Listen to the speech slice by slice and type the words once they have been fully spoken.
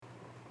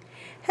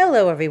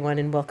Hello, everyone,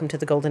 and welcome to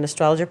the Golden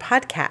Astrologer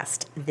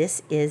Podcast.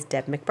 This is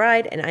Deb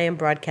McBride, and I am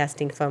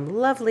broadcasting from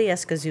lovely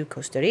Escazú,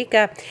 Costa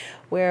Rica,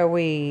 where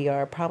we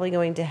are probably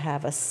going to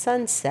have a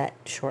sunset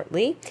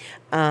shortly.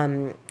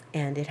 And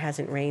it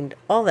hasn't rained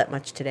all that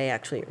much today.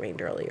 Actually, it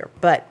rained earlier.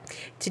 But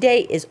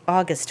today is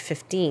August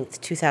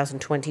 15th,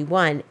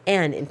 2021,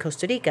 and in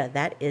Costa Rica,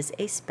 that is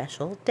a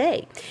special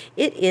day.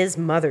 It is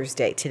Mother's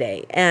Day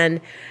today,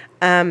 and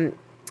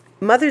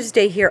Mother's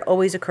Day here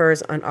always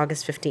occurs on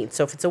August 15th.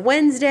 So if it's a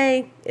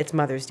Wednesday, it's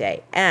Mother's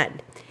Day,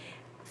 and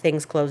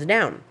things close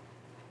down.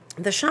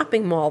 The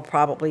shopping mall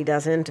probably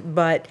doesn't,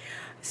 but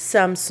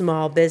some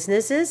small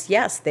businesses,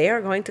 yes, they are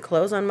going to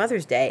close on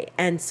Mother's Day,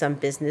 and some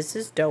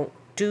businesses don't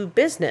do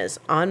business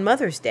on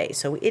Mother's Day.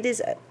 So it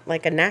is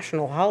like a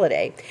national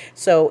holiday.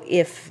 So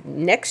if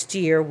next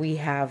year we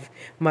have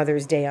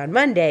Mother's Day on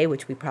Monday,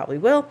 which we probably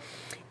will,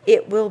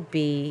 it will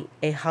be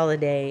a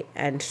holiday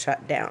and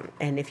shut down.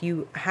 And if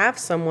you have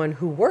someone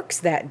who works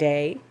that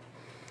day,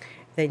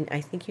 then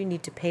I think you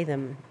need to pay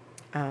them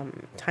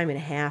time and a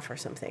half or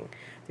something.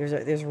 There's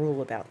a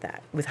rule about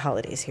that with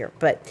holidays here.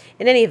 But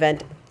in any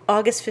event,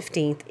 August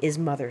 15th is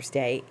Mother's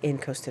Day in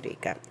Costa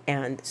Rica,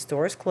 and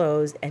stores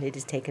close, and it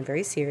is taken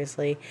very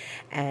seriously.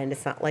 And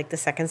it's not like the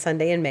second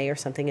Sunday in May or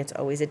something. It's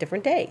always a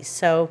different day.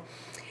 So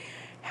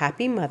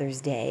happy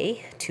Mother's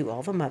Day to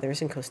all the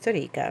mothers in Costa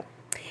Rica.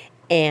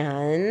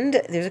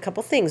 And there's a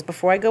couple things.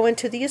 Before I go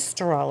into the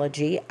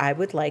astrology, I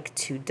would like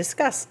to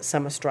discuss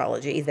some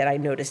astrology that I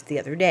noticed the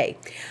other day.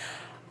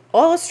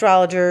 All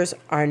astrologers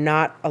are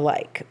not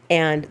alike.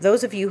 And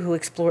those of you who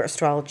explore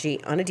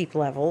astrology on a deep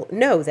level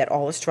know that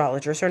all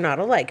astrologers are not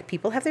alike.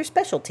 People have their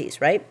specialties,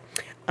 right?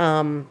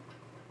 I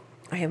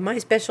have my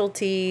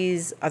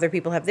specialties. Other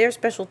people have their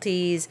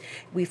specialties.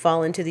 We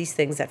fall into these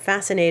things that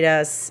fascinate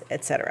us,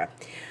 etc.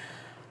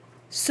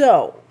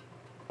 So,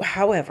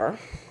 however,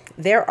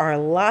 there are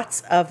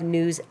lots of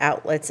news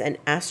outlets and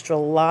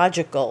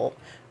astrological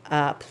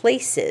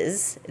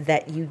places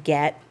that you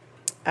get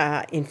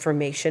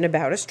information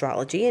about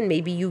astrology, and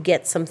maybe you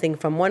get something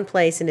from one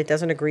place and it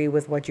doesn't agree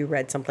with what you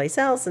read someplace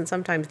else, and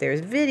sometimes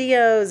there's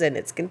videos and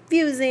it's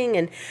confusing,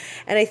 and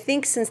I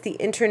think since the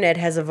internet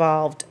has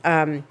evolved,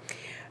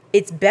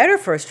 it's better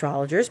for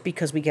astrologers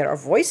because we get our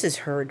voices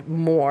heard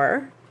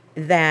more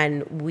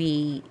than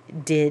we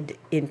did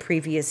in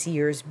previous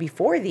years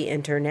before the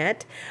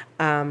internet.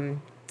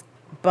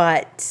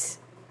 But,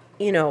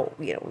 you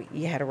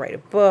had to write a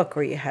book,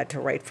 or you had to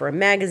write for a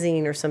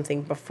magazine or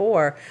something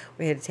before.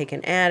 We had to take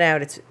an ad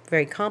out. It's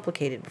very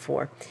complicated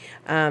before.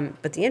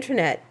 But the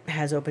internet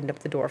has opened up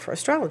the door for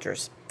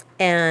astrologers.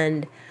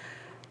 And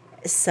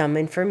some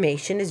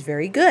information is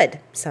very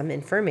good. Some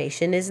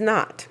information is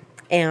not.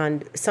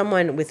 And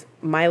someone with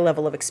my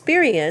level of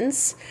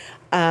experience,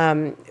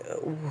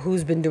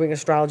 who's been doing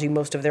astrology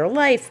most of their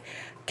life,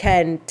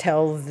 can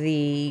tell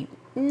the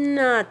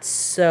not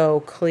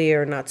so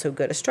clear, not so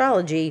good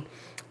astrology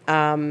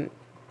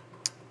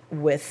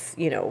with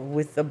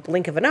the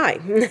blink of an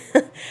eye.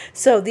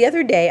 So the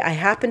other day I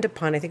think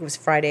it was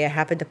Friday, I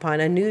happened upon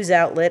a news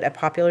outlet, a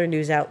popular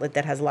news outlet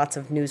that has lots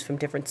of news from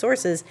different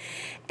sources.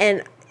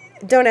 And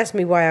don't ask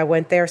me why I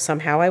went there.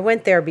 Somehow I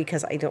went there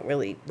because I don't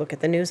really look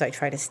at the news. I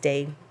try to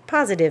stay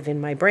positive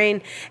in my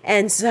brain.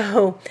 And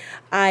so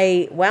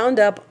I wound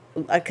up,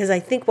 because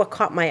I think what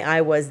caught my eye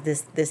was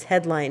this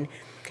headline: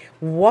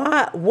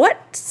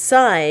 What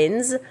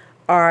signs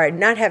are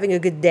not having a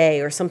good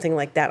day, or something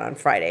like that on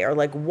Friday? Or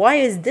like, why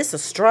is this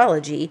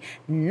astrology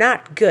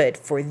not good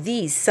for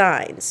these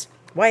signs?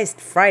 Why is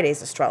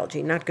Friday's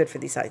astrology not good for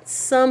these signs?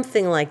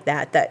 Something like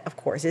that, of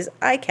course, is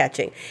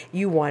eye-catching.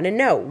 You want to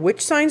know,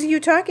 which signs are you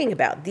talking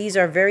about? These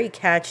are very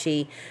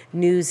catchy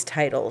news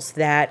titles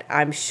that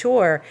I'm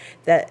sure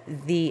that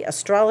the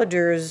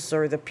astrologers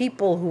or the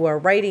people who are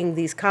writing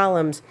these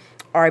columns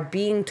are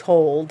being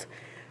told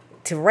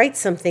to write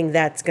something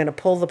that's going to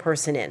pull the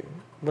person in.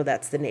 Well,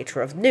 that's the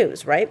nature of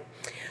news, right?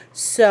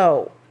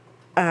 So,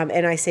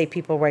 and I say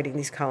people writing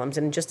these columns,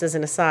 and just as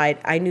an aside,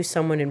 I knew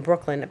someone in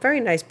Brooklyn, a very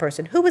nice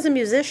person, who was a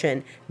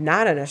musician,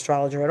 not an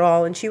astrologer at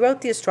all, and she wrote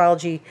the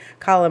astrology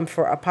column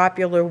for a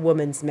popular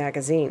woman's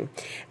magazine.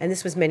 And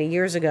this was many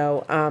years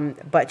ago,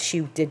 but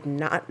she did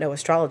not know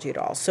astrology at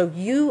all. So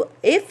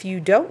if you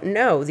don't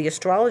know the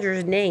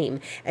astrologer's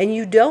name and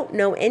you don't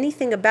know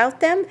anything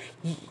about them,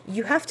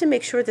 you have to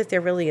make sure that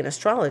they're really an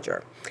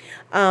astrologer.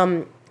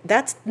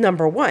 That's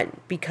number one,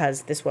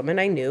 because this woman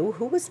I knew,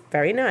 who was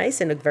very nice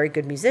and a very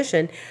good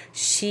musician,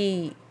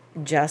 she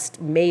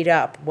just made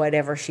up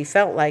whatever she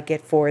felt like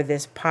it for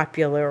this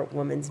popular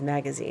woman's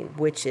magazine,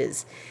 which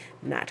is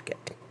not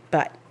good,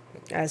 but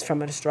as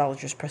from an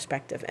astrologer's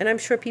perspective. And I'm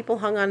sure people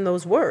hung on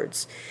those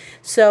words.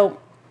 So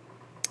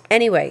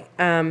anyway,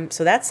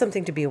 so that's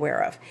something to be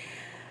aware of.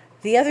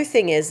 The other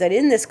thing is that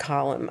in this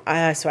column,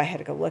 so I had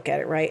to go look at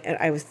it, right? And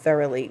I was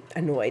thoroughly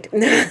annoyed.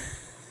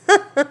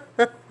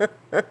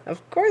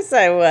 Of course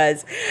I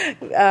was.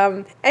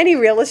 Any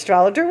real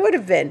astrologer would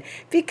have been,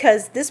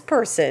 because this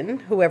person,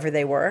 whoever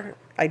they were,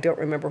 I don't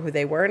remember who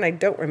they were, and I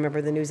don't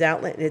remember the news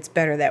outlet, and it's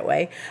better that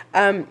way.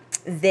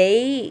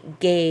 They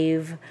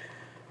gave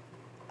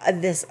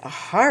this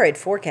horrid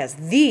forecast.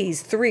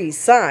 These 3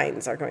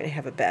 signs are going to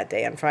have a bad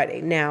day on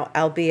Friday. Now,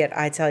 albeit,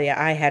 I tell you,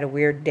 I had a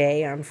weird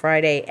day on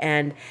Friday,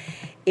 and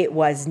it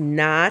was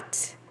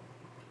not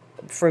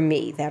for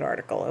me, that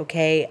article,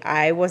 okay?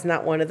 I was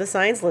not one of the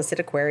signs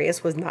listed.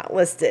 Aquarius was not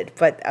listed,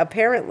 but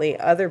apparently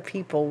other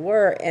people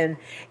were, and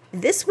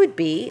this would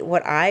be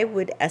what I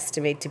would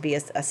estimate to be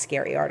a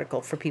scary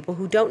article for people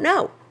who don't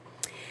know.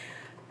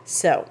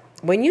 So,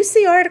 when you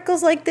see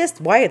articles like this,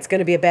 why it's going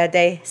to be a bad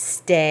day,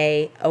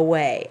 stay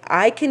away.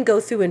 I can go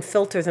through and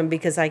filter them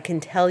because I can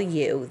tell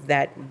you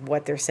that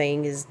what they're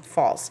saying is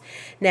false.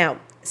 Now,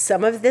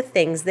 some of the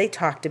things they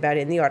talked about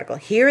in the article,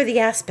 here are the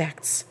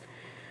aspects.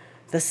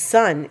 The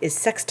sun is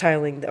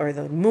sextiling, or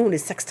the moon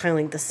is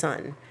sextiling the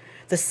sun.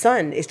 The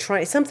sun is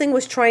something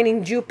was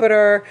trining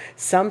Jupiter,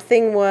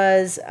 something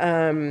was,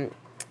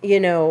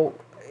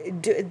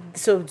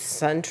 so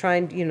sun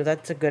trine,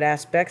 that's a good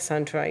aspect.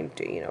 Sun trine,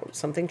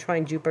 something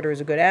trine Jupiter is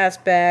a good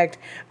aspect.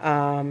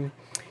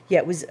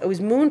 It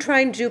was moon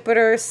trine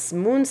Jupiter,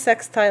 moon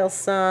sextile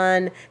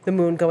sun, the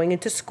moon going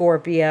into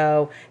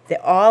Scorpio.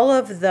 All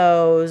of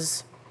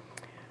those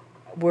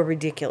were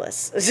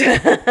ridiculous.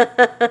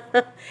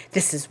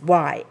 This is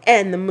why.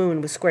 And the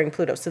moon was squaring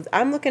Pluto. So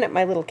I'm looking at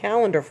my little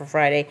calendar for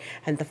Friday,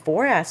 and the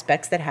 4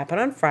 aspects that happen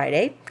on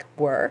Friday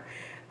were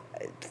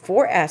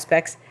 4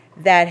 aspects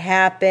that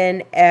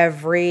happen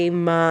every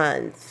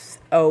month,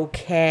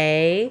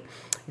 okay?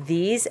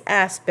 These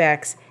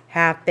aspects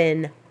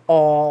happen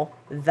all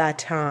the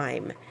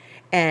time,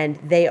 and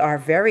they are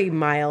very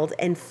mild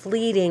and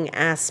fleeting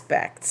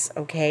aspects,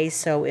 okay?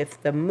 So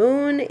if the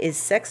moon is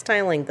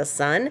sextiling the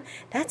sun,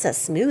 that's a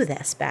smooth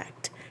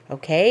aspect,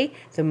 okay?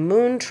 The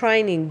moon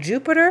trining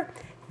Jupiter,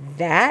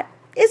 that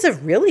is a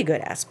really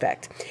good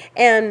aspect.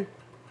 And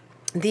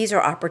these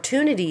are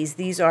opportunities.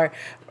 These are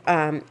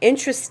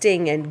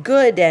interesting and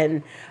good,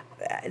 and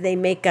they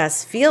make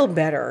us feel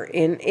better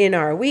in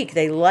our week.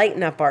 They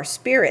lighten up our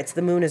spirits.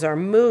 The moon is our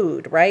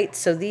mood, right?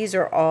 So these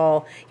are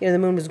all, the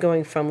moon was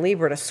going from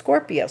Libra to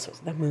Scorpio. So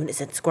the moon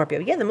is in Scorpio.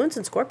 Yeah, the moon's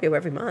in Scorpio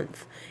every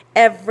month.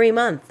 Every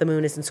month the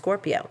moon is in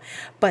Scorpio.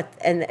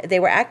 And they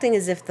were acting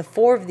as if the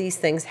 4 of these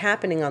things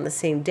happening on the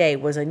same day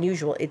was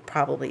unusual. It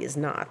probably is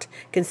not,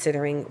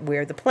 considering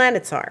where the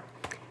planets are.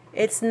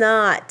 It's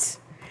not.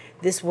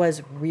 This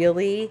was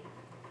really,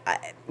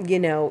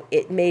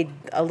 it made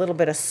a little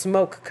bit of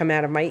smoke come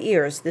out of my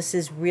ears. This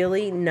is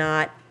really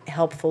not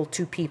helpful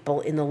to people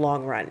in the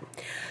long run.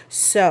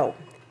 So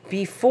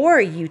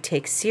before you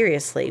take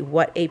seriously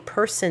what a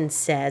person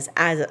says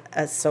as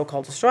a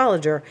so-called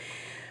astrologer,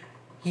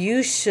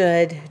 you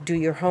should do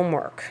your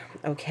homework,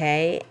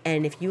 okay?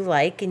 And if you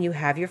like and you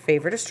have your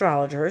favorite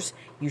astrologers,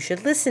 you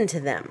should listen to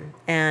them.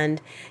 And,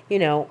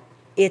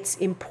 it's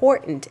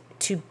important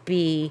to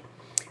be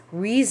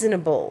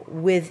reasonable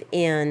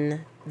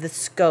within the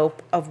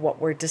scope of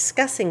what we're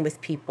discussing with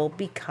people,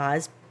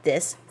 because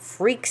this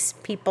freaks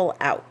people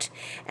out.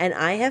 And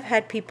I have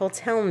had people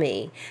tell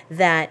me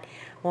that,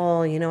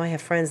 well, I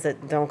have friends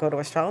that don't go to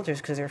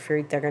astrologers because they're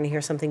afraid they're going to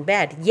hear something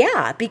bad.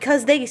 Yeah,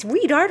 because they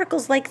read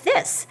articles like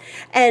this.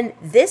 And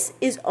this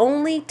is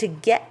only to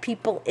get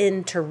people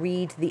in to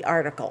read the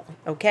article,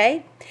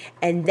 okay?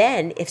 And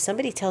then if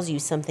somebody tells you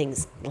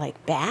something's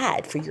like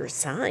bad for your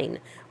sign,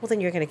 well,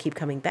 then you're going to keep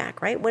coming back,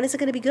 right? When is it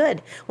going to be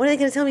good? When are they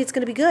going to tell me it's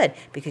going to be good?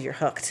 Because you're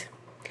hooked.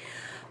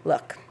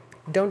 Look,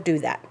 don't do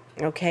that,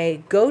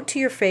 okay? Go to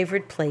your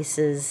favorite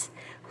places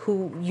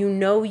who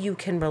you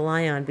can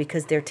rely on,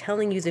 because they're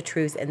telling you the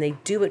truth, and they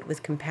do it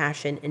with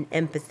compassion and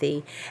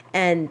empathy.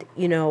 And,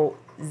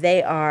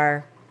 they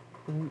are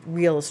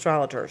real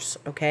astrologers,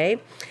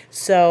 okay?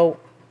 So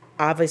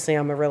obviously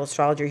I'm a real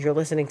astrologer. You're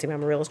listening to me,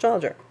 I'm a real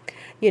astrologer.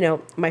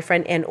 My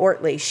friend Ann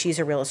Ortley, she's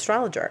a real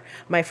astrologer.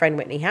 My friend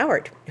Whitney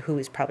Howard, who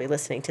is probably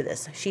listening to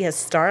this, she has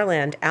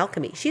Starland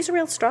Alchemy. She's a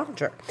real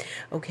astrologer,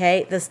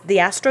 okay? The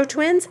Astro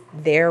Twins,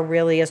 they're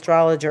really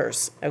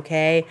astrologers,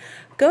 okay?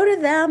 Go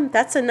to them.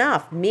 That's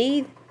enough.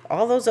 Me,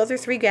 all those other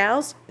 3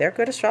 gals, they're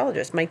good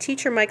astrologists. My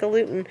teacher, Michael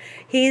Luton,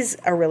 he's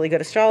a really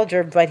good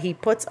astrologer, but he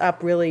puts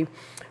up really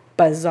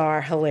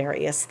bizarre,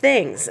 hilarious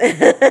things.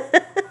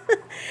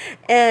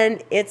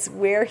 And it's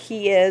where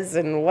he is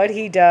and what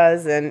he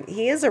does. And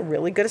he is a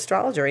really good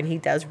astrologer, and he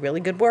does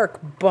really good work.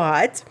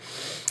 But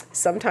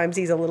sometimes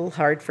he's a little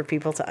hard for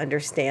people to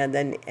understand.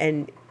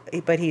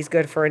 But he's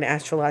good for an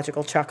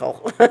astrological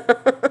chuckle.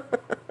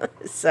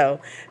 So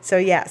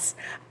yes.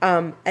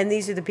 And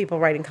these are the people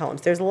writing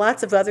columns. There's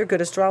lots of other good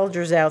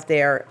astrologers out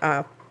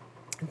there.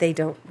 They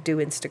don't do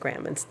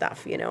Instagram and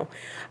stuff,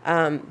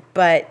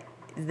 but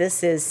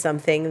this is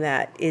something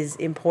that is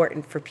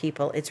important for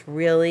people. It's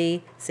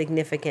really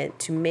significant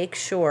to make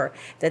sure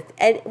that,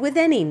 and with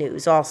any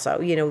news also,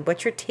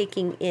 what you're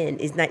taking in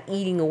is not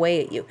eating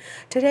away at you.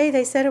 Today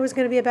they said it was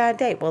going to be a bad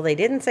day. Well, they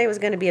didn't say it was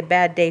going to be a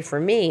bad day for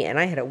me, and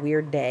I had a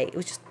weird day. It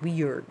was just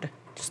weird.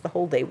 Just the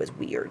whole day was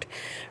weird,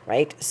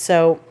 right?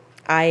 So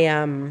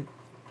I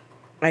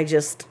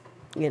just,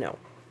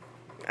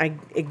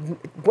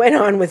 went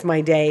on with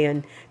my day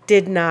and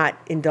did not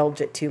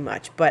indulge it too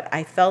much. But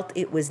I felt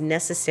it was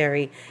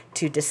necessary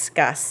to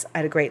discuss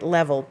at a great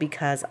level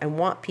because I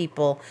want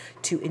people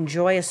to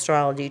enjoy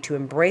astrology, to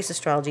embrace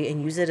astrology,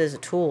 and use it as a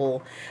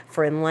tool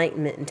for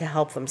enlightenment and to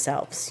help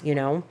themselves,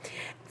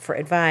 for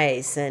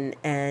advice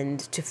and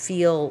to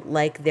feel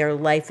like their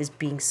life is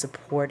being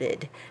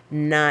supported,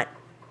 not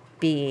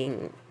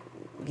being,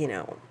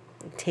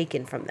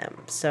 taken from them.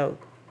 So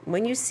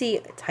when you see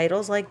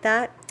titles like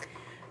that,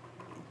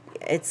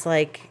 it's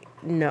like,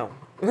 no.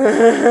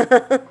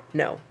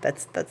 No,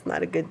 that's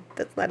not a good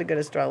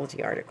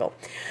astrology article.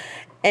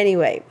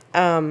 Anyway,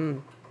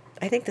 I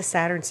think the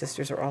Saturn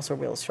sisters are also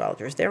real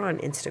astrologers. They're on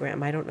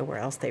Instagram. I don't know where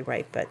else they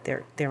write, but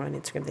they're on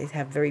Instagram. They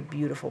have very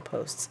beautiful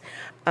posts.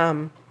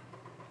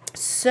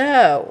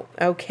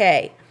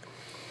 Okay.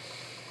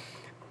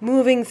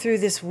 Moving through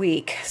this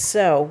week.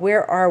 So,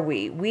 where are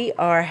we? We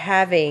are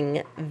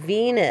having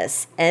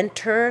Venus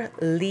enter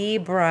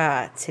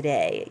Libra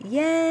today.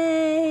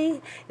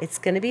 Yay! It's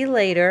going to be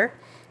later.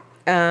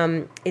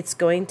 It's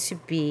going to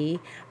be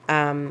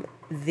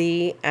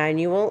the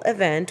annual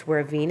event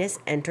where Venus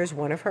enters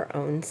one of her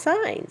own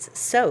signs.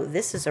 So,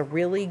 this is a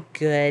really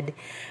good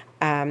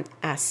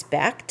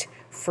aspect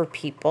for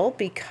people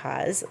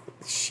because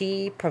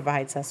she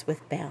provides us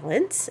with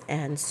balance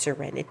and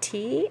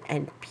serenity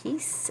and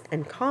peace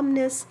and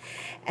calmness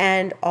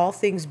and all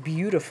things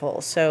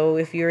beautiful. So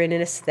if you're in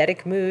an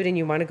aesthetic mood and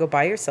you want to go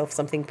buy yourself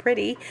something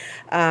pretty,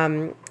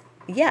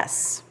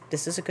 yes,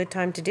 this is a good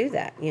time to do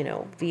that.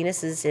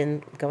 Venus is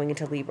going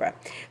into Libra.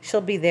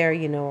 She'll be there,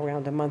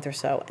 around a month or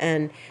so.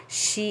 And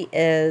she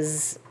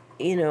is,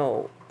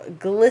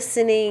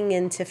 glistening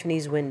in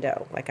Tiffany's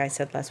window, like I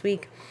said last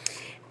week.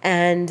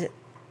 And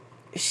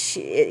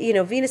she,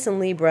 Venus in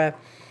Libra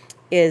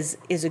is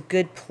a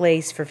good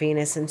place for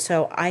Venus. And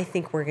so I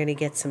think we're going to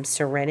get some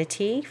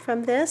serenity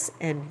from this,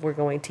 and we're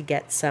going to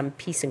get some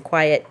peace and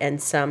quiet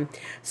and so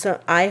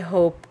I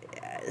hope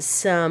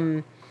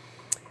some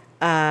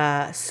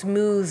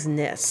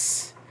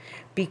smoothness,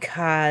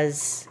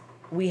 because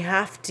we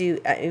have to,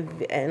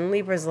 and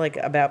Libra's like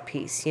about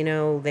peace,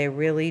 they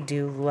really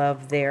do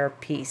love their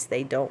peace.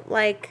 They don't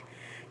like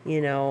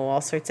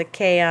all sorts of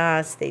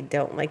chaos. They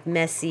don't like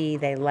messy.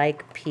 They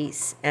like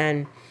peace.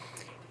 And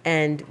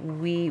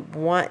we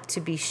want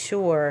to be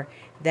sure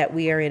that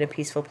we are in a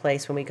peaceful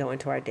place when we go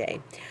into our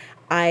day.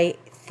 I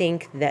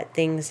think that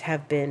things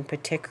have been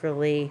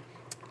particularly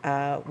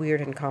weird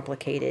and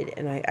complicated,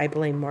 and I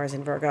blame Mars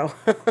in Virgo.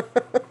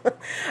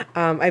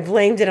 I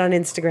blamed it on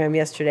Instagram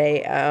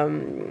yesterday.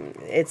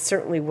 It's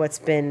certainly what's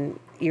been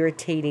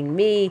irritating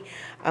me.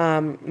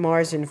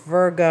 Mars in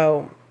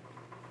Virgo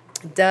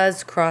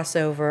does cross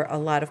over a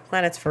lot of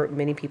planets for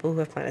many people who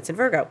have planets in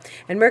Virgo.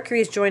 And Mercury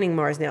is joining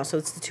Mars now, so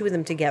it's the two of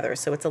them together.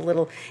 So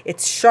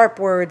it's sharp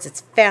words, it's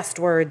fast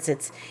words,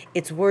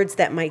 it's words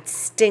that might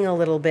sting a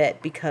little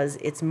bit because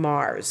it's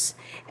Mars.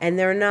 And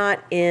they're not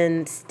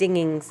in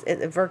stinging,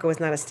 Virgo is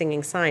not a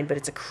stinging sign, but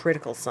it's a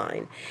critical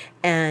sign.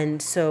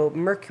 And so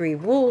Mercury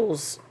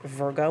rules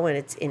Virgo, and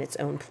it's in its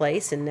own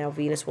place, and now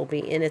Venus will be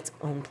in its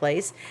own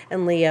place.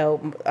 And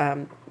Leo,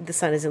 the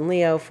sun is in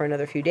Leo for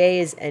another few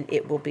days, and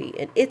it will be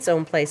in its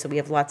own place. So we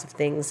have lots of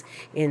things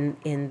in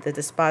the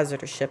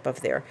dispositorship of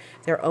their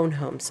own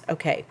homes.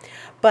 Okay,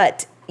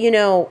 but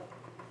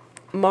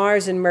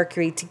Mars and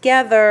Mercury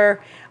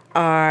together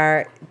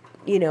are,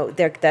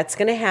 that's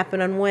going to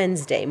happen on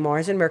Wednesday.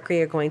 Mars and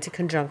Mercury are going to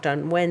conjunct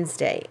on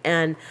Wednesday.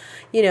 And,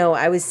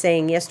 I was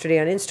saying yesterday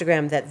on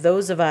Instagram that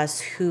those of us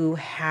who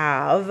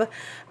have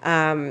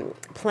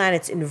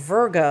planets in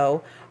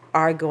Virgo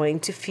are going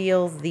to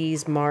feel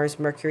these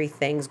Mars-Mercury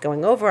things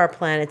going over our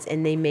planets,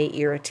 and they may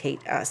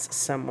irritate us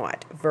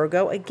somewhat.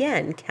 Virgo,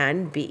 again,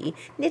 can be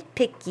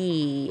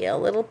nitpicky, a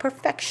little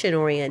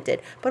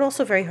perfection-oriented, but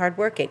also very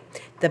hardworking.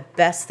 The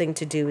best thing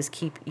to do is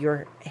keep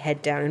your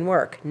head down and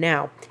work.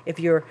 Now, if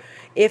you're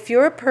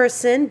a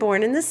person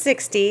born in the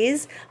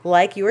 60s,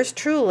 like yours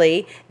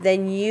truly,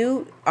 then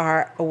you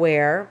are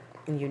aware,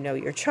 and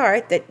your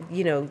chart, that,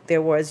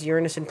 there was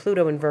Uranus and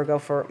Pluto in Virgo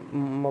for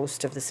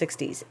most of the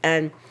 60s.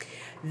 And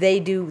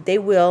they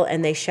will,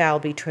 and they shall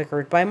be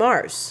triggered by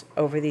Mars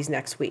over these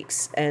next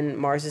weeks. And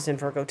Mars is in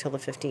Virgo till the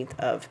 15th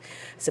of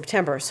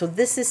September. So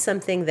this is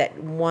something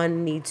that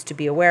one needs to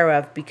be aware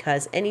of,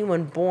 because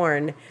anyone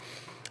born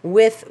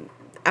with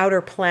outer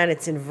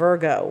planets in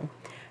Virgo,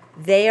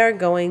 they are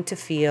going to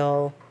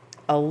feel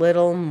a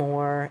little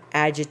more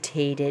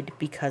agitated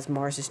because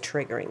Mars is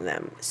triggering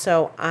them.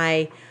 So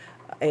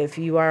if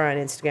you are on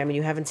Instagram and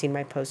you haven't seen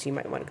my post, you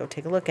might want to go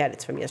take a look at it.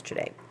 It's from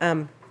yesterday.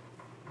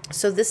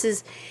 So this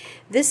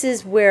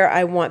is where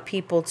I want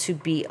people to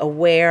be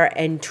aware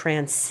and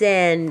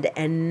transcend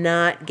and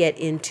not get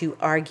into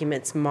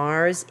arguments.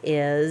 Mars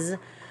is,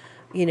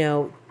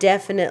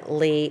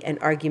 definitely an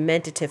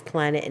argumentative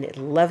planet, and it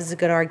loves a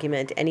good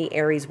argument. Any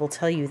Aries will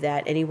tell you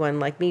that. Anyone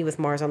like me with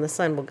Mars on the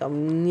sun will go,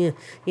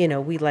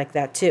 we like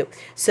that too.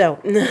 So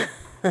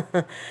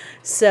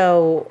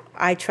So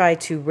I try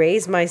to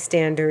raise my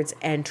standards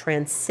and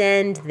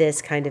transcend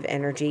this kind of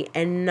energy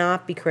and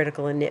not be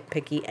critical and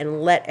nitpicky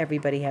and let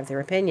everybody have their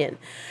opinion.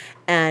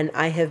 And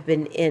I have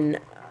been in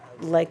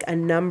like a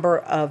number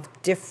of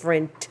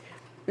different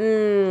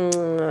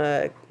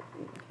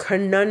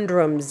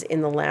conundrums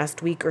in the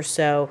last week or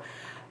so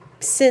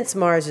since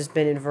Mars has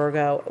been in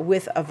Virgo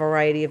with a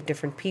variety of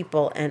different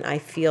people, and I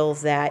feel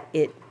that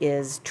it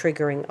is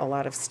triggering a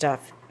lot of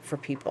stuff for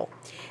people.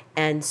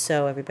 And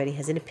so everybody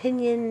has an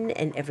opinion,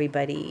 and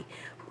everybody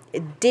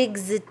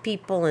digs at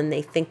people, and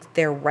they think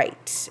they're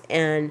right.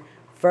 And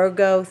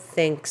Virgo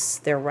thinks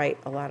they're right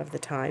a lot of the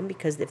time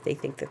because if they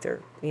think that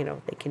they're,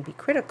 they can be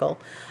critical.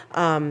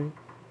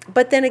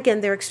 But then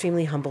again, they're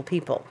extremely humble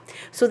people.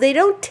 So they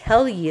don't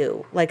tell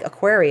you, like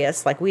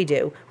Aquarius, like we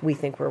do, we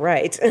think we're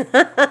right.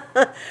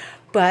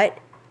 But,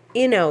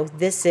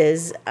 this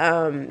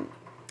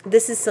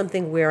is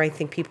something where I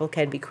think people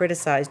can be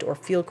criticized or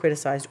feel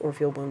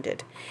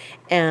wounded.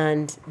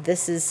 And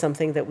this is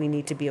something that we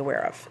need to be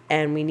aware of.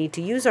 And we need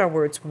to use our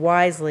words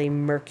wisely,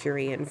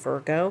 Mercury and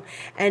Virgo,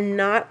 and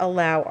not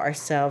allow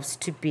ourselves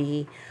to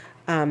be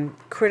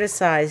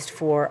criticized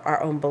for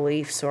our own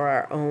beliefs or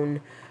our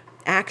own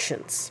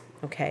actions.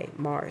 Okay,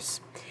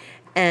 Mars.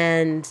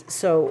 And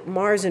so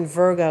Mars in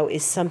Virgo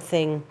is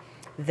something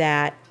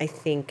that I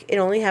think it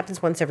only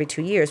happens once every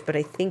 2 years, but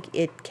I think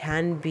it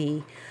can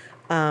be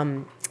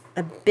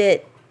a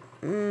bit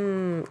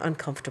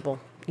uncomfortable.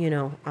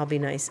 I'll be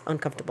nice,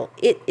 uncomfortable.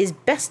 It is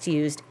best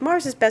used,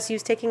 Mars is best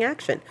used taking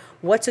action.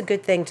 What's a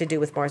good thing to do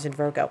with Mars in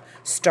Virgo?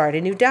 Start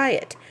a new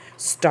diet,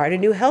 start a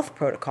new health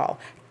protocol,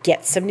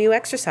 get some new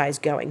exercise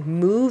going,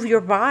 move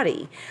your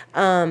body,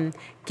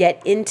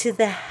 get into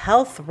the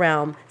health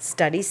realm,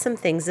 study some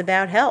things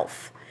about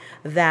health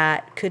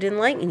that could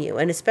enlighten you.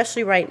 And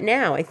especially right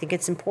now, I think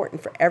it's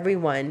important for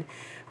everyone.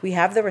 We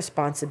have the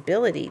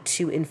responsibility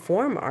to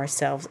inform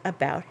ourselves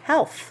about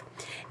health.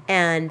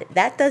 And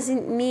that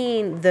doesn't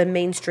mean the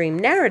mainstream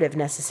narrative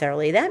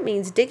necessarily. That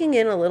means digging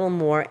in a little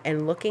more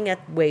and looking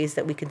at ways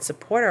that we can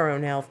support our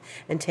own health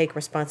and take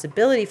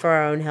responsibility for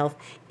our own health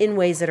in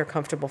ways that are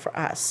comfortable for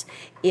us.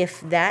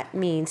 If that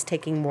means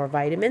taking more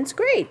vitamins,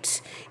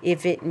 great.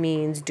 If it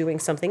means doing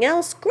something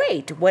else,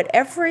 great.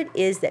 Whatever it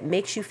is that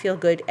makes you feel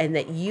good and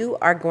that you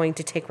are going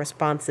to take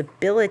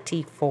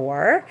responsibility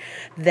for,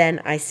 then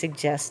I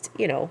suggest,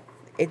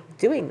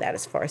 doing that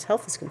as far as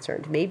health is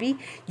concerned. Maybe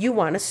you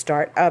want to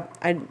start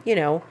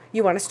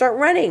you want to start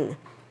running.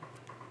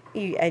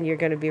 And you're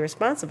going to be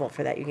responsible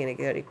for that. You're going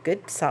to get a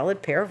good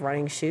solid pair of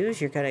running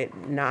shoes. You're going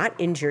to not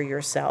injure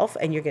yourself,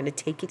 and you're going to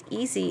take it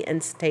easy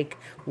and take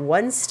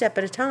one step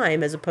at a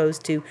time, as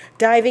opposed to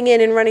diving in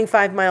and running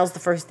 5 miles the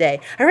first day.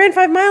 I ran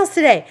 5 miles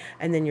today.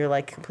 And then you're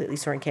like completely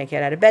sore and can't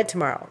get out of bed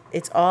tomorrow.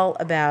 It's all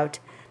about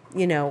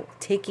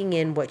taking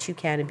in what you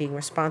can and being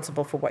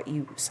responsible for what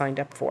you signed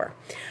up for,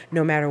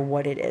 no matter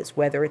what it is,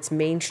 whether it's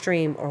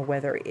mainstream or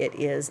whether it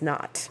is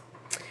not.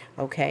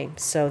 Okay,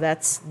 so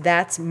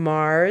that's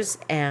Mars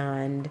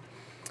and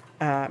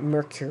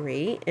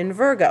Mercury in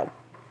Virgo.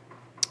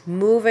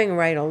 Moving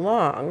right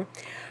along,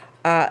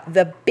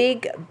 the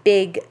big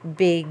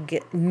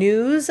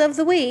news of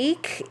the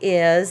week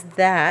is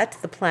that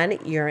the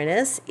planet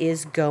Uranus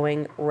is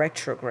going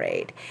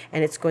retrograde.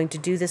 And it's going to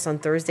do this on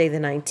Thursday the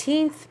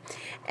 19th.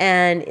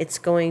 And it's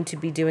going to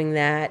be doing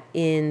that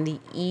in the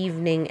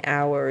evening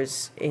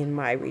hours in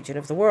my region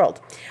of the world.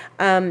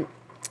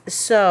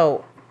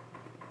 So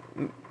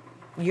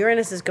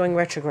Uranus is going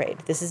retrograde.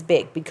 This is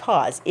big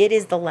because it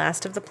is the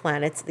last of the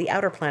planets, the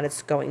outer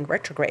planets, going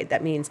retrograde.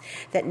 That means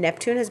that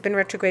Neptune has been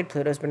retrograde,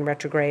 Pluto's been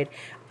retrograde,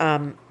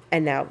 and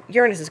now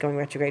Uranus is going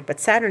retrograde, but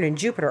Saturn and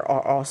Jupiter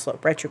are also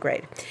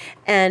retrograde.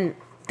 And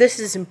this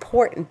is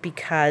important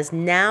because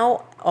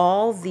now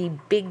all the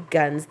big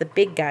guns, the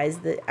big guys,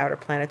 the outer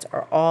planets,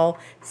 are all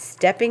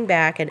stepping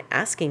back and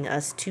asking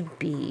us to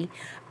be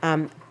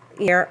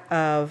aware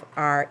of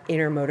our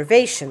inner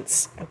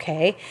motivations,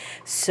 okay?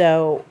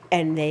 So,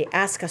 and they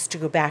ask us to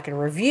go back and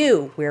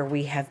review where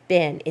we have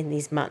been in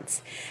these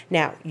months.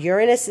 Now,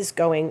 Uranus is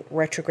going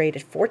retrograde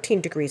at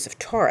 14 degrees of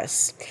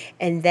Taurus,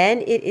 and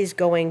then it is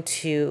going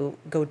to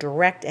go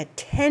direct at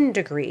 10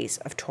 degrees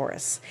of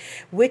Taurus,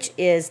 which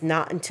is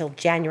not until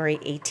January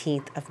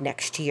 18th of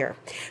next year.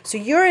 So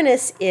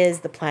Uranus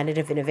is the planet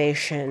of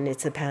innovation.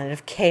 It's the planet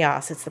of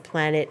chaos. It's the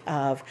planet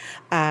of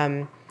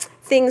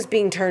things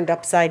being turned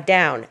upside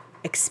down,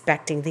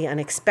 expecting the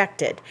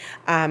unexpected.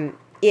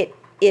 It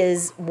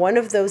is one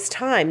of those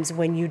times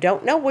when you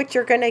don't know what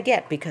you're going to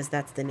get, because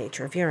that's the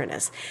nature of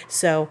Uranus.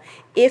 So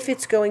if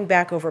it's going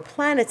back over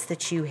planets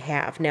that you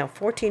have, now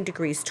 14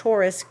 degrees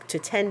Taurus to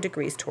 10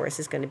 degrees Taurus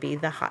is going to be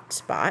the hot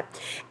spot.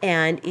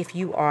 And if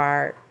you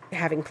are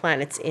having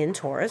planets in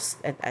Taurus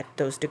at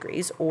those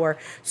degrees, or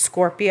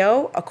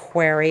Scorpio,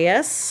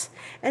 Aquarius,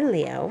 and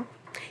Leo,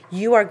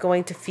 you are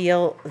going to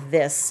feel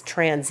this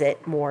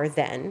transit more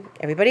than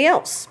everybody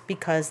else,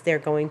 because they're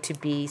going to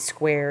be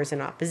squares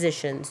and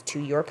oppositions to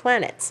your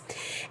planets.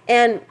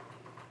 And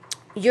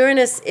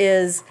Uranus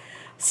is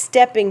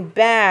stepping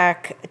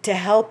back to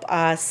help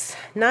us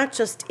not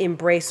just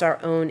embrace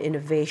our own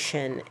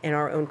innovation and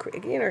our own,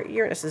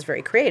 Uranus is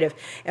very creative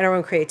and our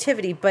own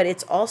creativity, but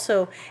it's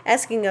also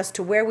asking us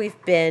to where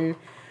we've been,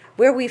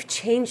 where we've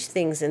changed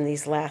things in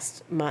these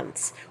last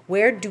months.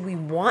 Where do we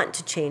want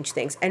to change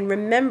things? And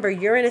remember,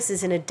 Uranus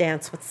is in a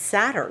dance with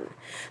Saturn.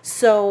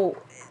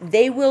 So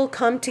they will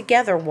come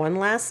together one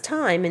last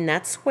time in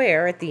that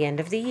square at the end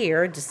of the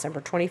year,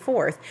 December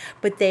 24th.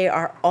 But they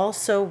are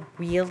also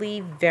really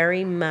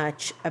very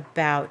much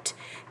about,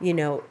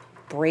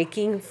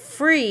 breaking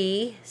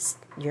free,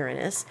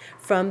 Uranus,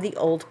 from the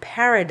old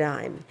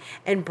paradigm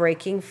and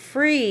breaking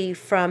free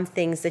from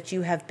things that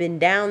you have been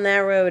down that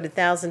road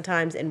 1,000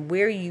 times and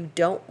where you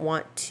don't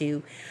want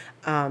to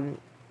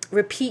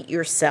repeat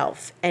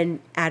yourself and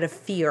out of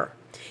fear.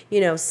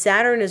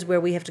 Saturn is where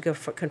we have to go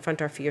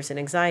confront our fears and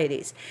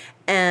anxieties.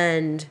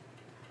 And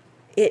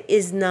it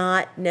is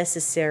not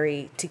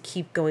necessary to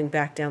keep going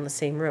back down the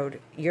same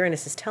road.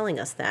 Uranus is telling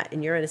us that.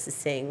 And Uranus is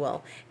saying,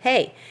 well,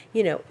 hey,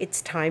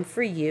 it's time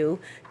for you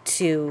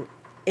to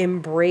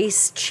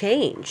embrace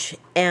change.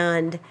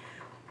 And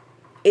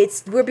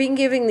we're being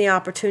given the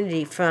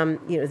opportunity from,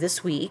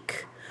 this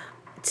week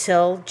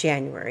till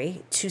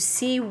January to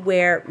see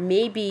where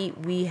maybe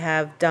we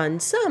have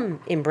done some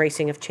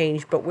embracing of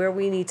change, but where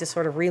we need to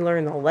sort of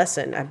relearn the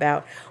lesson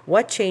about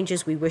what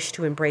changes we wish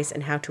to embrace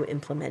and how to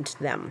implement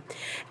them.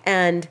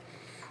 And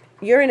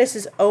Uranus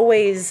is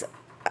always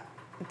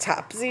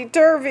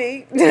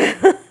topsy-turvy.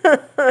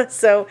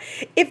 So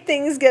if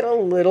things get a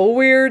little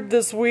weird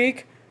this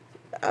week,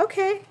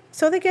 okay,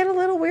 so they get a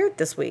little weird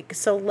this week.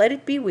 So let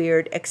it be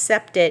weird,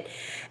 accept it.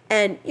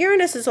 And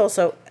Uranus is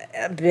also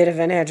a bit of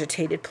an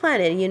agitated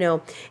planet.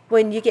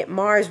 When you get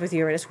Mars with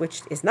Uranus,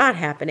 which is not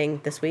happening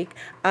this week,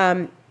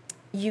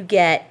 you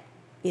get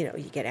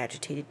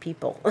agitated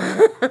people.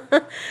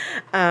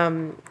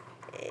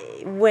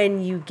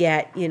 When you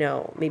get,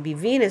 maybe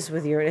Venus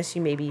with Uranus,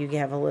 you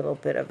have a little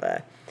bit of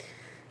a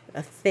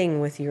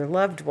thing with your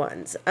loved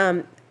ones,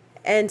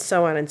 and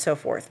so on and so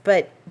forth.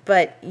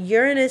 But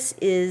Uranus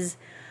is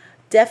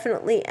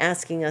definitely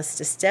asking us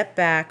to step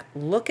back,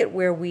 look at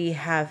where we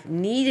have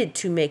needed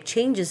to make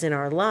changes in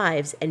our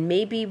lives, and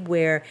maybe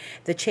where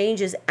the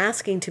change is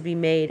asking to be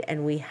made,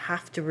 and we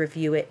have to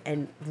review it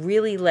and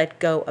really let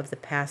go of the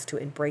past to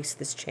embrace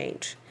this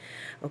change.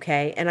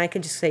 Okay? And I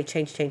can just say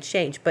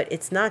change, but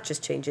it's not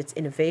just change, it's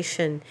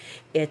innovation,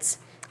 it's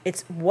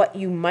what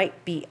you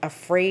might be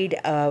afraid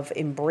of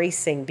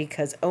embracing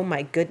because, oh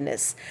my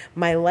goodness,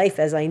 my life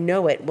as I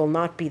know it will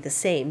not be the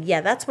same.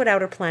 Yeah, that's what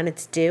outer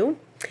planets do.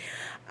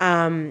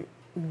 And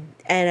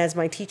as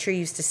my teacher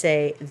used to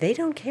say, they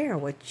don't care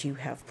what you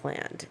have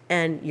planned.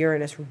 And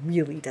Uranus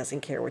really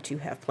doesn't care what you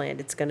have planned.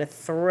 It's going to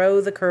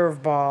throw the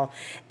curveball,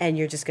 and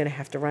you're just going to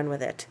have to run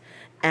with it.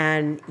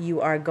 And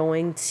you are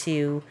going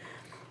to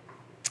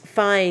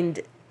find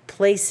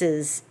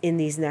places in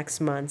these next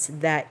months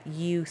that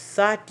you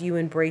thought you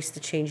embraced the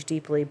change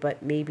deeply,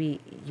 but maybe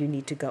you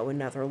need to go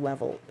another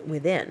level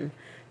within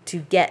to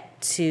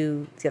get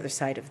to the other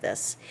side of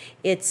this.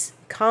 It's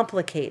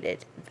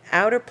complicated.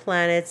 Outer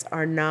planets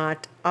are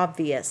not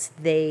obvious.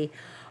 They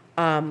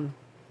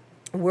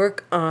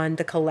work on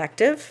the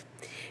collective,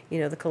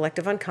 the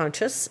collective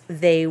unconscious.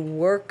 They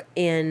work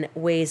in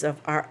ways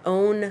of our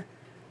own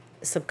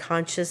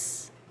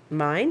subconscious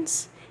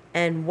minds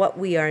and what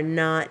we are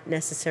not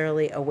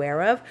necessarily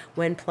aware of.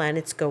 When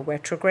planets go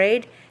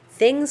retrograde,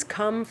 things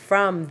come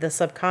from the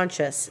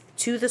subconscious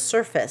to the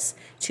surface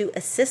to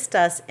assist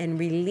us in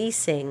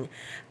releasing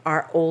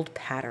our old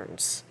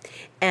patterns.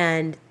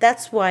 And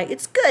that's why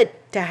it's good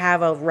to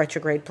have a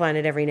retrograde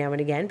planet every now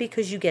and again,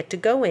 because you get to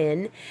go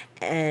in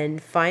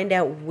and find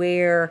out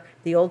where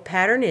the old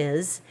pattern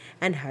is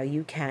and how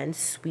you can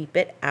sweep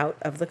it out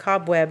of the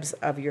cobwebs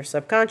of your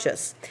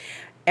subconscious.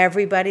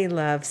 Everybody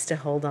loves to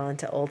hold on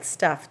to old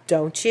stuff,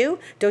 don't you?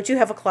 Don't you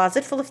have a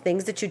closet full of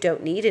things that you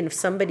don't need? And if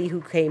somebody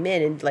who came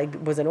in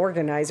and was an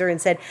organizer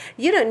and said,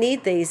 you don't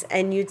need these,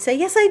 and you'd say,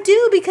 yes, I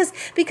do,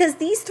 because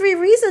these 3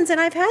 reasons,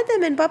 and I've had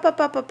them, and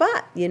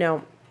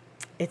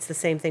it's the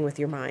same thing with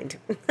your mind.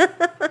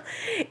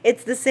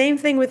 It's the same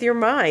thing with your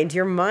mind.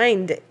 Your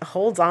mind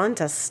holds on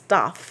to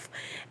stuff,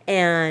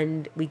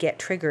 and we get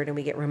triggered, and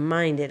we get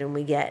reminded, and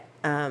we get,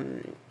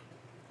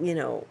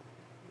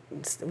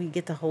 we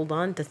get to hold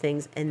on to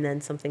things, and then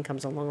something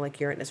comes along like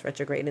Uranus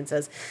retrograde and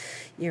says,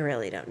 you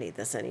really don't need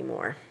this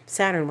anymore.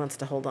 Saturn wants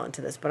to hold on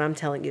to this, but I'm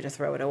telling you to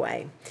throw it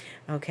away.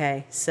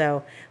 Okay,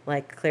 so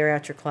clear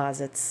out your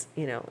closets,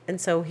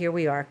 and so here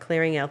we are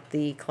clearing out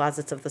the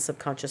closets of the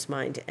subconscious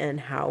mind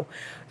and how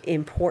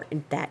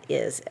important that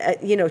is.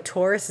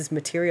 Taurus is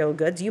material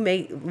goods. You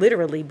may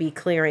literally be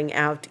clearing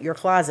out your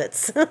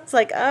closets. It's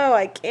oh,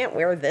 I can't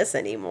wear this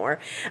anymore.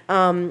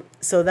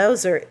 So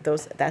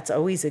that's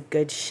always a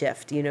good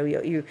shift.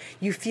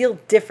 You feel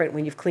different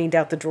when you've cleaned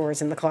out the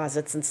drawers and the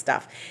closets and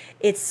stuff.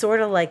 It's sort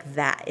of like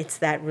that. It's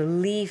that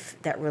relief,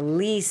 that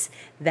release,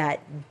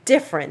 that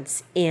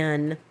difference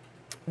in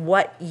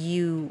what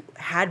you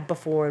had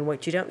before and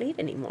what you don't need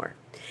anymore.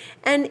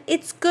 And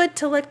it's good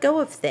to let go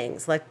of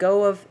things, let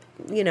go of,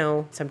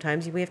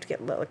 sometimes we have to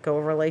let go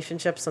of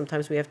relationships.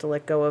 Sometimes we have to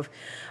let go of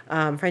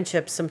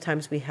friendships.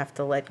 Sometimes we have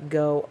to let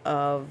go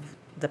of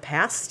the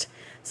past.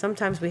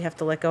 Sometimes we have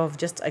to let go of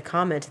just a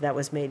comment that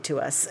was made to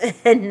us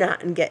and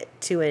not get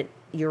to an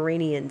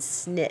Uranian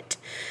snit,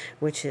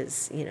 which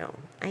is,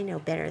 I know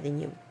better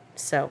than you.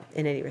 So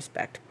in any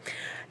respect,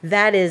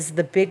 that is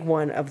the big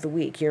one of the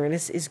week.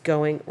 Uranus is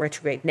going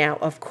retrograde. Now,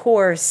 of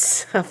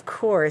course,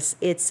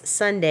 it's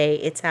Sunday.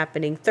 It's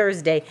happening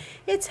Thursday.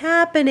 It's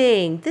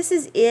happening. This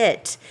is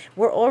it.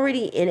 We're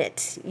already in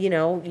it.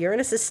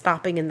 Uranus is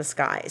stopping in the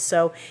sky.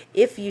 So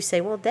if you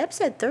say, well, Deb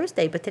said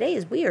Thursday, but today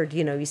is weird.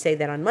 You say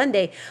that on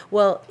Monday.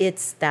 Well,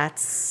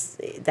 that's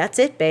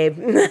it, babe.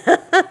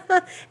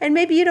 And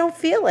maybe you don't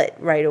feel it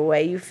right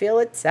away. You feel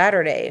it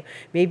Saturday.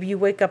 Maybe you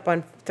wake up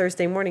on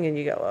Thursday morning and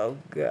you go, oh,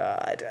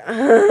 God.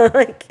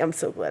 I'm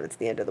so glad it's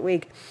the end of the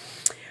week.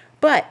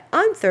 But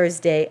on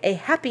Thursday, a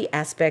happy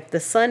aspect, the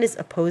sun is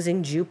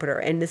opposing Jupiter.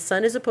 And the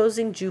sun is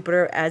opposing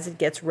Jupiter as it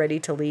gets ready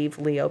to leave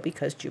Leo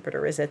because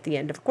Jupiter is at the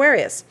end of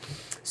Aquarius.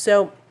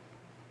 So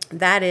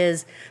that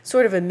is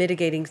sort of a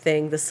mitigating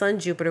thing. The sun,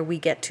 Jupiter, we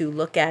get to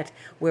look at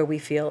where we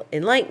feel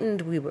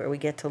enlightened, where we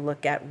get to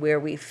look at where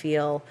we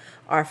feel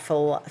our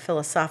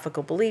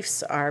philosophical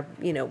beliefs are,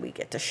 we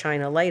get to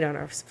shine a light on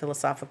our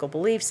philosophical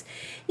beliefs.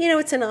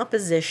 It's an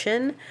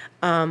opposition.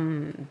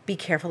 Be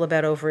careful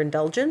about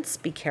overindulgence.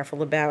 Be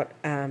careful about,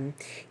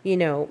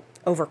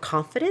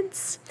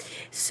 overconfidence.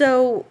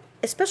 So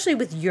especially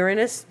with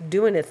Uranus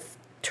doing a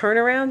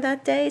turnaround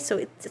that day.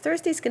 So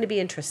Thursday's going to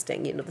be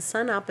interesting. The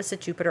sun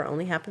opposite Jupiter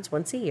only happens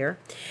once a year,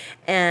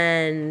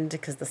 and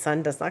because the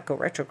sun does not go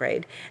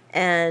retrograde,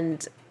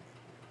 and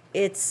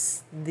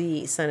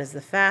the sun is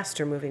the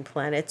faster moving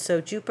planet.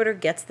 So Jupiter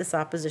gets this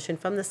opposition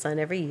from the sun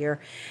every year,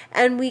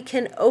 and we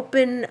can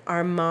open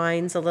our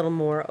minds a little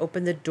more,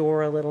 open the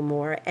door a little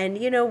more. And,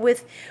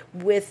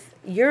 with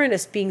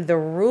Uranus being the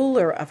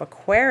ruler of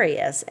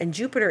Aquarius and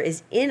Jupiter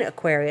is in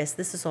Aquarius,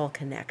 this is all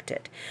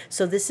connected.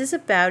 So this is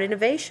about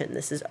innovation.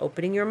 This is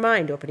opening your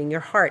mind, opening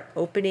your heart,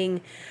 opening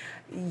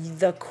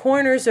the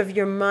corners of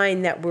your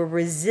mind that were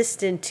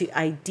resistant to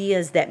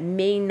ideas that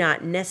may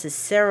not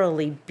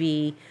necessarily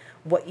be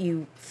what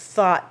you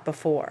thought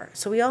before.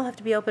 So we all have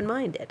to be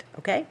open-minded,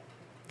 okay?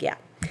 Yeah.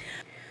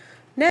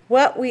 Now,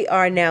 what we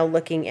are now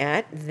looking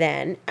at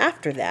then,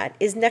 after that,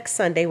 is next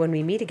Sunday when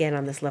we meet again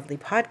on this lovely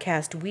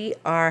podcast, we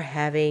are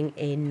having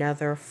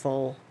another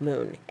full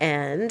moon.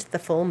 And the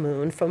full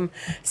moon from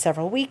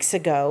several weeks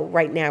ago,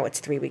 right now it's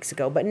 3 weeks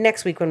ago, but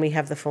next week when we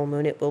have the full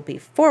moon, it will be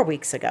 4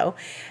 weeks ago,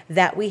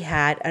 that we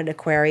had an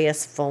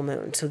Aquarius full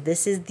moon. So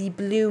this is the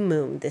blue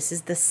moon. This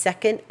is the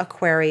second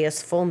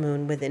Aquarius full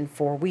moon within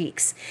 4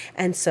 weeks.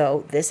 And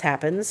so this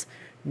happens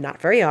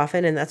not very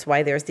often, and that's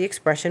why there's the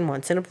expression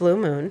once in a blue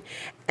moon.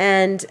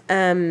 And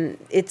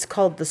it's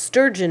called the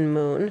sturgeon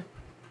moon.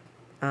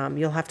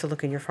 You'll have to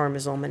look in your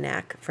farmer's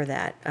almanac for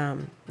that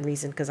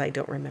reason, because I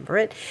don't remember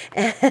it.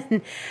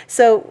 And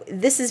so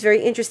this is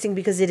very interesting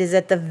because it is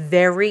at the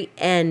very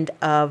end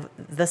of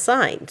the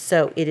sign.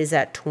 So it is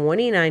at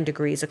 29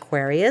 degrees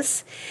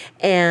Aquarius,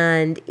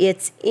 and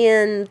it's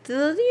in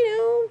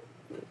the,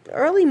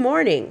 early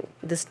morning,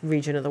 this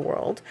region of the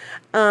world.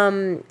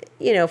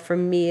 For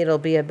me, it'll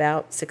be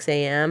about 6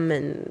 a.m.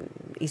 and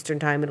Eastern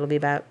time, it'll be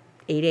about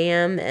 8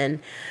 a.m. And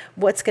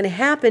what's going to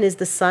happen is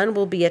the sun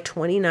will be at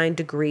 29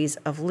 degrees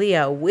of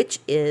Leo, which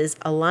is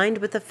aligned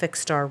with the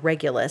fixed star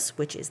Regulus,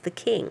 which is the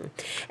king.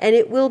 And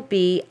it will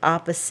be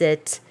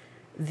opposite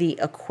the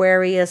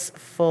Aquarius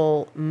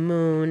full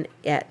moon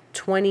at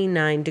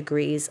 29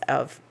 degrees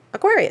of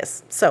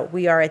Aquarius. So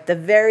we are at the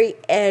very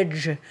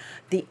edge,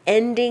 the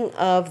ending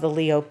of the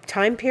Leo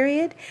time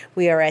period.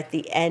 We are at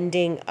the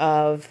ending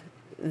of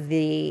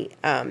the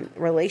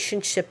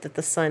relationship that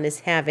the sun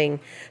is having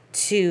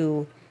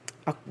to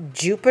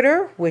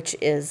Jupiter, which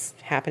is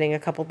happening a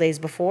couple days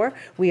before.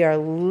 We are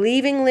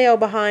leaving Leo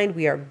behind.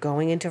 We are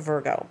going into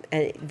Virgo.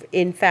 And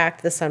in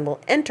fact, the sun will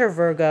enter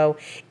Virgo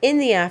in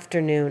the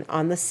afternoon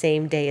on the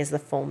same day as the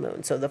full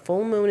moon. So the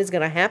full moon is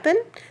going to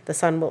happen. The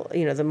sun will,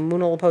 the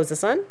moon will oppose the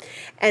sun,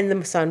 and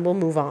the sun will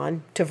move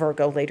on to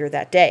Virgo later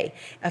that day,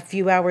 a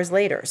few hours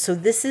later. So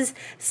this is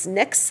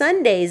next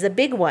Sunday is a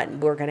big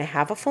one. We're going to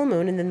have a full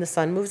moon, and then the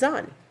sun moves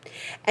on.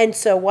 And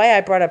so why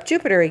I brought up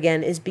Jupiter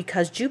again is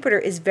because Jupiter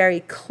is very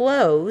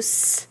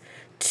close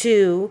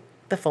to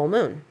the full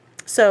moon.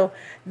 So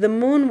the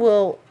moon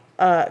will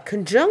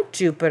conjunct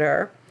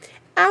Jupiter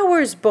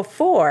hours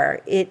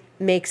before it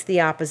makes the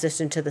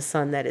opposition to the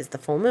sun, that is the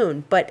full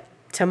moon. But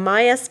to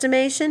my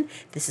estimation,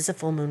 this is a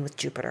full moon with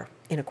Jupiter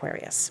in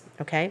Aquarius,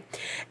 okay?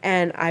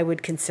 And I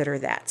would consider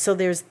that. So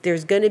there's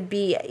going to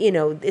be,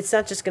 it's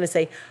not just going to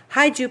say,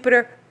 hi,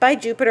 Jupiter, bye,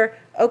 Jupiter.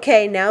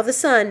 Okay, now the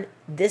sun.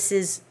 This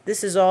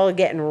is all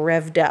getting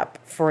revved up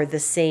for the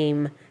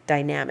same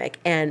dynamic.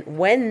 And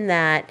when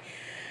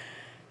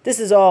this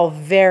is all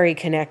very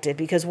connected,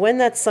 because when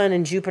that sun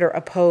and Jupiter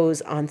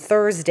oppose on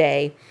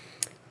Thursday,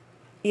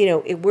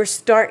 we're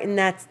starting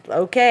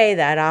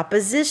that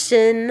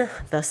opposition,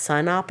 the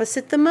sun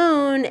opposite the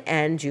moon,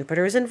 and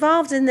Jupiter is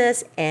involved in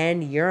this,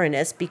 and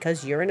Uranus,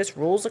 because Uranus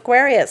rules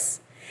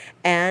Aquarius.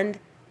 And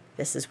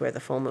this is where the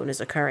full moon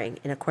is occurring,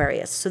 in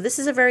Aquarius. So this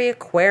is a very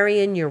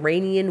Aquarian,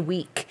 Uranian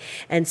week.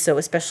 And so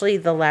especially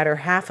the latter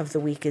half of the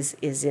week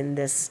is in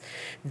this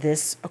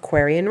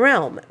Aquarian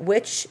realm,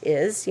 which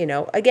is,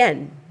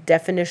 again,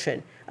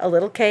 definition, a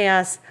little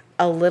chaos,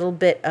 a little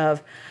bit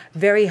of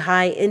very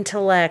high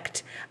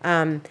intellect,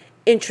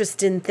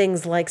 interest in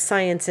things like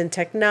science and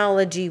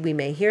technology. We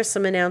may hear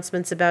some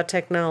announcements about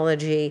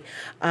technology.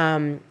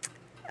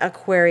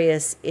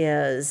 Aquarius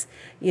is,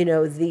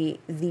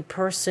 the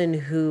person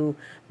who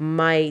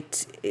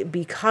might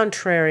be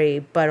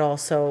contrary, but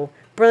also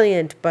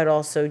brilliant, but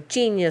also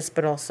genius,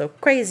 but also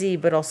crazy,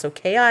 but also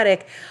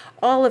chaotic.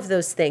 All of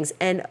those things.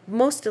 And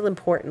most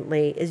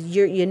importantly is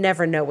you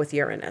never know with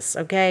Uranus,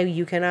 okay?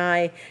 You and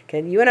I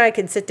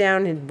can sit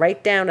down and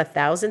write down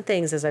 1,000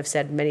 things, as I've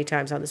said many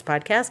times on this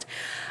podcast,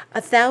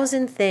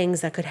 1,000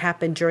 things that could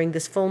happen during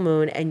this full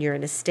moon and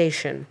Uranus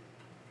station.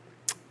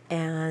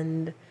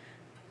 And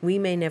we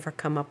may never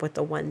come up with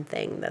the one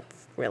thing that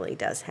really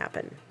does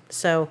happen.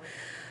 So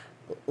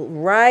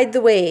ride the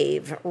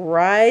wave,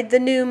 ride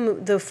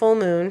the full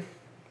moon.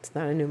 It's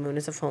not a new moon,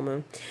 it's a full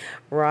moon.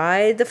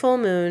 Ride the full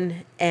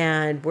moon,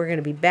 and we're going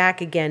to be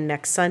back again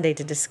next Sunday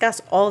to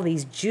discuss all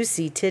these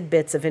juicy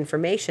tidbits of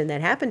information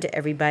that happened to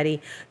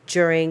everybody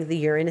during the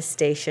Uranus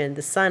station,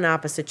 the sun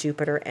opposite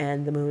Jupiter,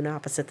 and the moon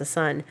opposite the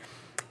sun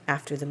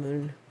after the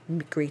moon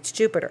greets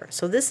Jupiter.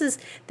 So this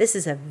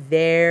is a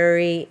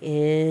very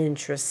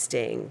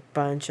interesting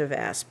bunch of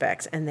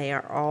aspects, and they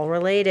are all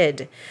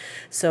related.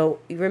 So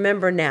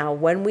remember now,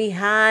 when we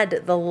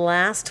had the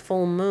last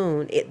full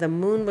moon, the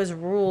moon was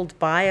ruled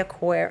by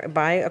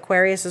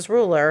Aquarius's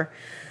ruler,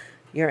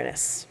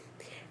 Uranus.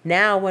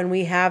 Now, when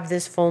we have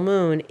this full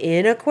moon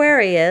in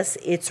Aquarius,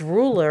 its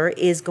ruler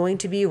is going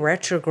to be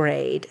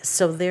retrograde.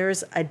 So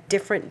there's a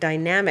different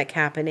dynamic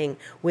happening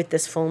with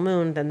this full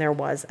moon than there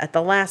was at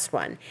the last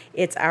one.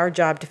 It's our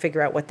job to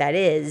figure out what that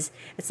is.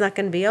 It's not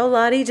going to be, oh,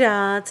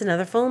 la-di-da, it's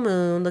another full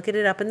moon. Look at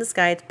it up in the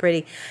sky. It's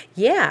pretty.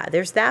 Yeah,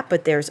 there's that,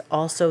 but there's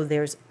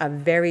a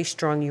very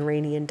strong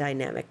Uranian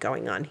dynamic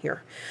going on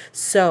here.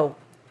 So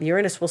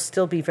Uranus will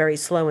still be very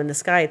slow in the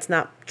sky. It's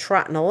not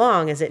trotting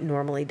along as it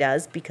normally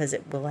does because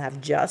it will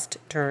have just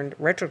turned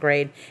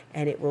retrograde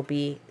and it will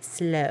be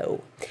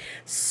slow.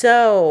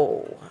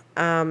 So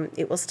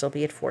it will still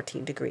be at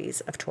 14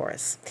 degrees of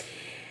Taurus.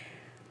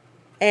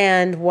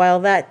 And while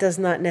that does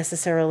not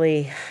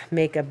necessarily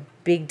make a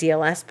big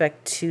deal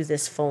aspect to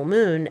this full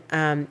moon,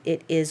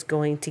 it is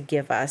going to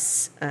give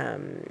us a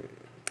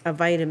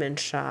vitamin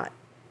shot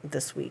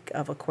this week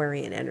of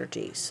Aquarian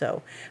energy.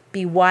 So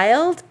be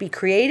wild, be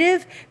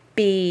creative,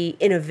 be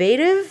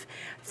innovative,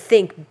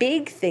 think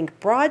big, think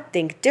broad,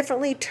 think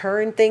differently,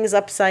 turn things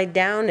upside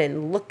down,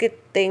 and look at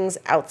things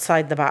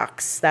outside the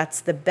box.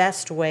 That's the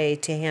best way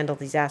to handle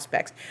these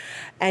aspects.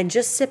 And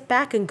just sit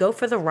back and go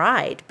for the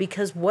ride,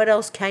 because what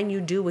else can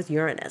you do with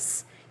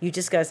Uranus? You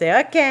just got to say,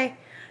 okay,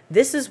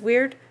 this is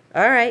weird.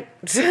 All right.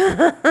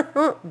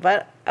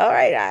 But all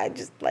right, I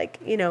just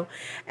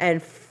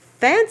and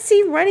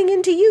fancy running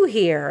into you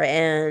here,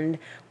 and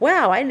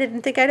wow, I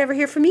didn't think I'd ever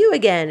hear from you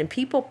again. And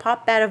people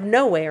pop out of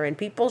nowhere, and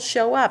people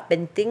show up,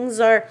 and things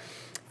are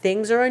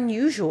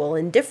unusual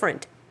and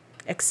different.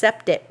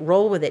 Accept it,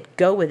 roll with it,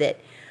 go with it.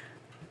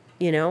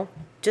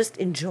 Just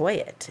enjoy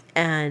it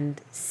and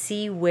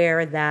see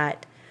where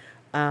that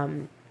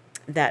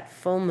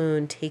full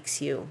moon takes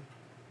you.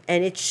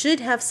 And it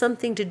should have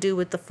something to do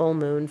with the full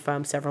moon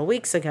from several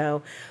weeks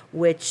ago,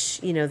 which,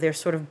 they're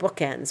sort of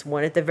bookends.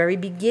 One at the very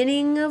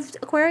beginning of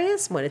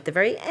Aquarius, one at the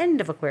very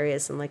end of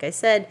Aquarius. And like I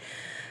said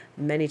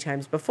many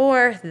times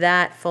before,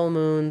 that full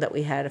moon that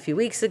we had a few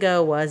weeks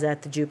ago was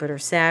at the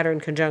Jupiter-Saturn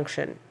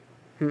conjunction.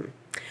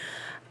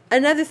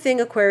 Another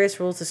thing Aquarius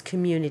rules is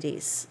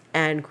communities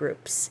and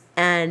groups.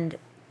 And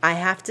I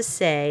have to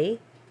say,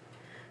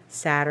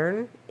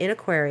 Saturn in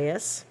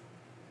Aquarius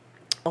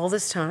all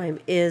this time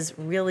is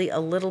really a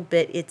little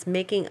bit, it's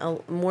making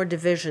more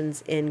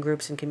divisions in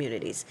groups and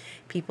communities.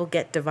 People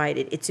get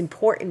divided. It's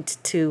important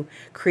to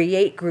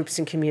create groups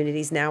and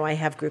communities. Now I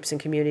have groups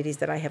and communities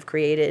that I have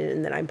created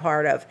and that I'm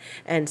part of,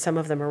 and some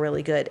of them are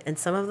really good, and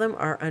some of them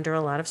are under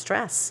a lot of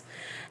stress.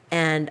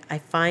 And I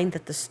find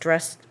that the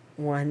stressed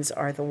ones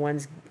are the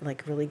ones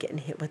really getting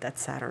hit with that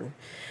Saturn.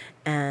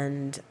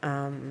 And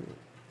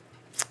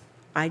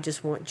I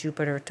just want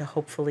Jupiter to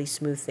hopefully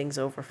smooth things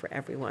over for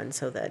everyone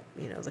so that,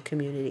 the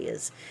community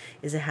is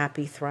a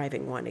happy,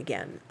 thriving one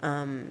again.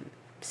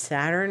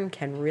 Saturn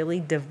can really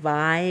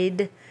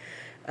divide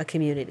a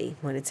community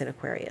when it's in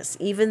Aquarius.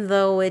 Even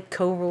though it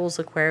co-rules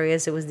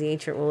Aquarius, it was the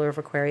ancient ruler of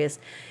Aquarius,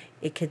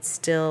 it could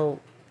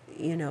still,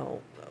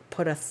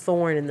 put a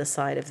thorn in the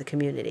side of the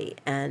community.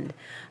 And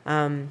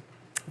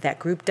that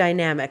group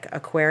dynamic,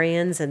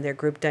 Aquarians and their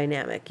group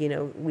dynamic,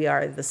 we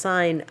are the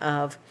sign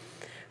of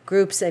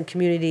groups and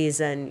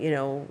communities, and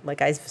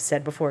like I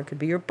said before, it could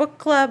be your book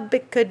club,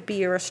 it could be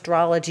your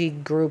astrology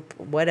group,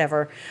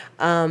 whatever.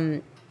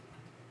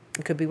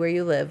 It could be where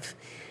you live.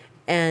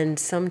 And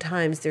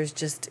sometimes there's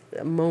just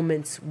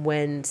moments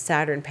when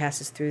Saturn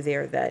passes through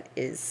there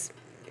it's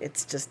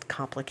just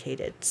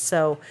complicated.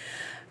 So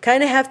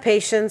kind of have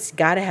patience,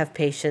 got to have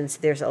patience.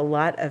 There's a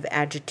lot of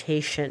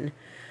agitation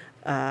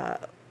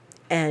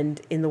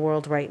and in the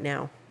world right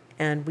now.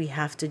 And we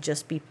have to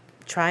just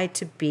try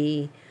to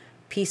be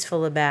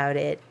peaceful about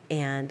it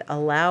and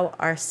allow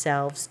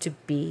ourselves to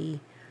be,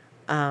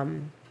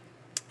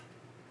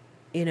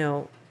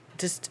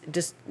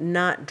 just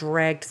not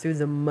dragged through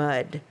the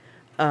mud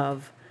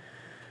of,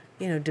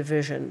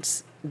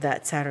 divisions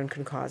that Saturn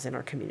can cause in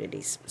our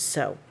communities.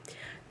 So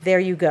there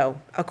you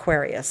go,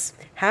 Aquarius.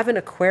 Have an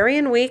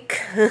Aquarian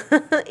week.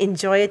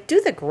 Enjoy it.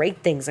 Do the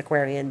great things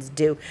Aquarians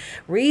do.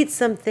 Read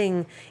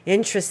something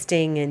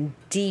interesting and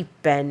deep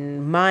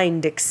and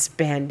mind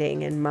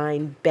expanding and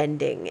mind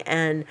bending.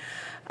 And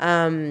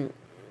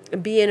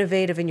be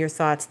innovative in your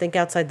thoughts. Think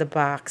outside the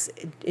box.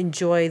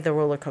 Enjoy the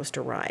roller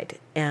coaster ride.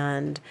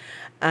 And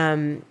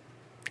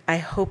I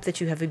hope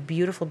that you have a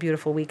beautiful,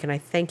 beautiful week, and I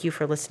thank you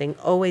for listening.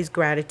 Always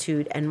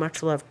gratitude and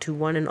much love to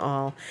one and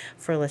all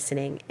for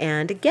listening.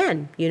 And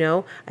again,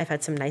 I've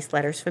had some nice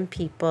letters from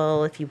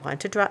people. If you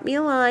want to drop me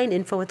a line,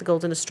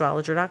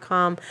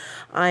 info@thegoldenastrologer.com.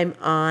 I'm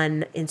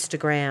on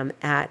Instagram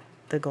at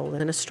The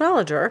Golden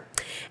Astrologer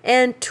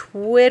and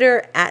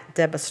Twitter at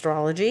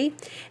DebAstrology.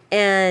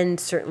 And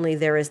certainly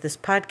there is this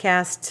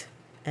podcast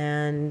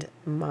and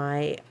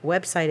my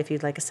website, if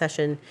you'd like a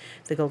session,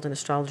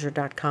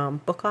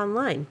 thegoldenastrologer.com, book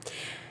online.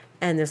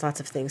 And there's lots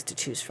of things to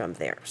choose from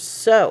there.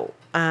 So,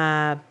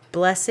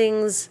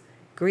 blessings,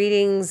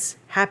 greetings,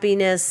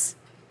 happiness,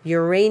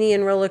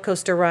 Uranian roller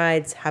coaster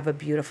rides. Have a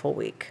beautiful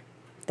week.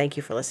 Thank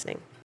you for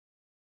listening.